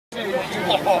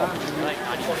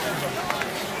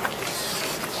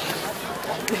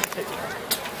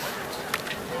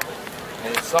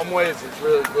And in some ways, it's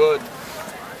really good,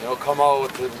 you know, come out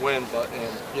with the win, but,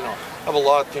 and, you know, have a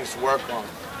lot of things to work on.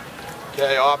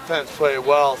 Okay, offense played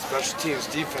well, special teams,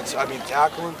 defense, I mean,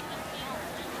 tackling,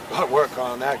 got to work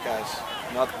on that, guys.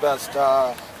 Not the best,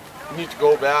 we need to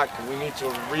go back and we need to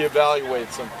reevaluate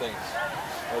some things,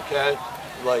 okay?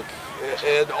 Like,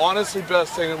 and honestly,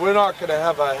 best thing, we're not going to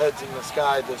have our heads in the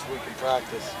sky this week in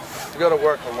practice. We got to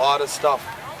work a lot of stuff,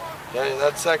 okay?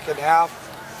 That second half,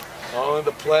 not only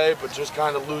the play, but just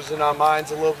kind of losing our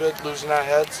minds a little bit, losing our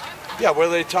heads. Yeah, were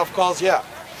they tough calls? Yeah.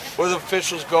 Where the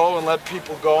officials go and let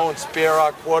people go and spare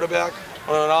our quarterback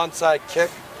on an onside kick,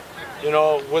 you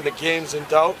know, when the game's in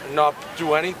doubt and not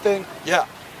do anything? Yeah.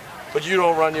 But you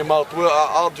don't run your mouth. Well,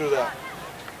 I'll do that.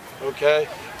 Okay?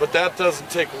 But that doesn't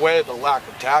take away the lack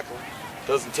of tackling.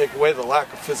 Doesn't take away the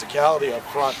lack of physicality up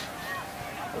front.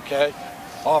 Okay?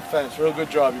 Offense, real good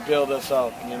job. You bailed us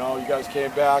out. You know, you guys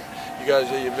came back. You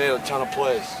made a ton of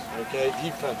plays. Okay?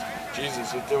 Defense.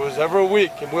 Jesus, if there was ever a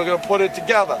week, and we're going to put it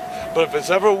together, but if it's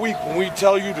ever a week when we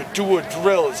tell you to do a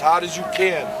drill as hard as you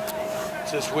can,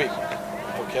 it's this week.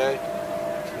 Okay?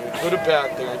 Good or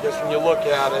bad thing. I guess when you look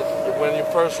at it, you win your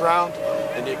first round,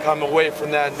 and you come away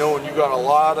from that knowing you got a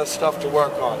lot of stuff to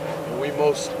work on. And we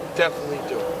most definitely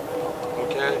do.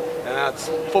 Okay? And that's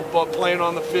football, playing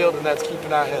on the field, and that's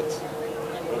keeping our heads.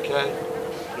 Okay?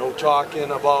 No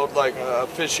talking about like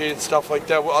officiating stuff like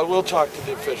that. I will talk to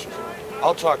the officials.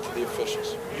 I'll talk to the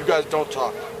officials. You guys don't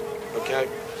talk. Okay?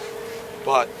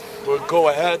 But we'll go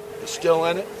ahead. We're still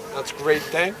in it. That's a great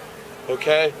thing.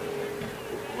 Okay?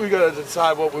 We got to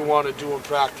decide what we want to do in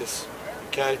practice.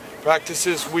 Okay? Practice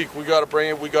this week. We got to bring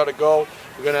it. We got to go.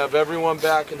 We're going to have everyone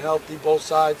back and healthy, both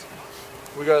sides.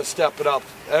 We got to step it up.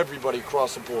 Everybody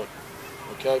across the board.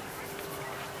 Okay?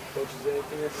 Coaches,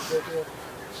 anything in particular?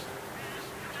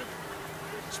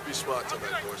 Just be smart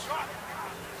tonight, boys.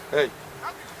 Hey,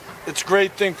 it's a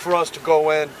great thing for us to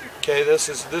go in. Okay, this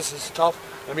is tough.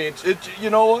 I mean, you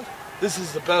know what? This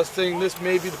is the best thing. This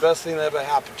may be the best thing that ever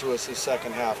happened to us this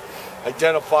second half.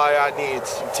 Identify our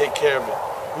needs and take care of it.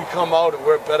 We come out and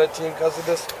we're a better team because of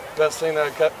this. Best thing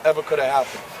that ever could have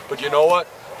happened. But you know what?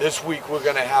 This week we're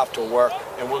going to have to work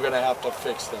and we're going to have to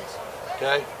fix things.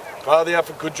 Okay? Proud of the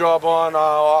effort. Good job on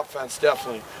our offense,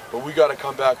 definitely. But we got to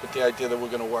come back with the idea that we're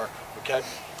going to work. Okay?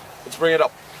 Let's bring it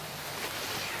up.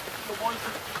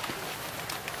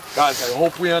 Guys, I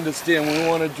hope we understand we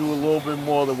want to do a little bit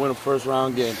more than win a first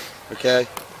round game. Okay?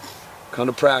 Come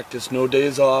to practice. No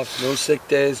days off, no sick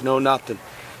days, no nothing.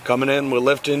 Coming in, we're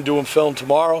lifting, doing film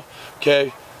tomorrow.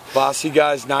 Okay? Bossy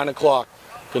guys, 9 o'clock.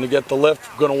 Gonna get the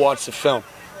lift, we're gonna watch the film.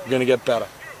 We're gonna get better.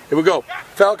 Here we go.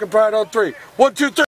 Falcon Pride on 3. 1, 2, 3.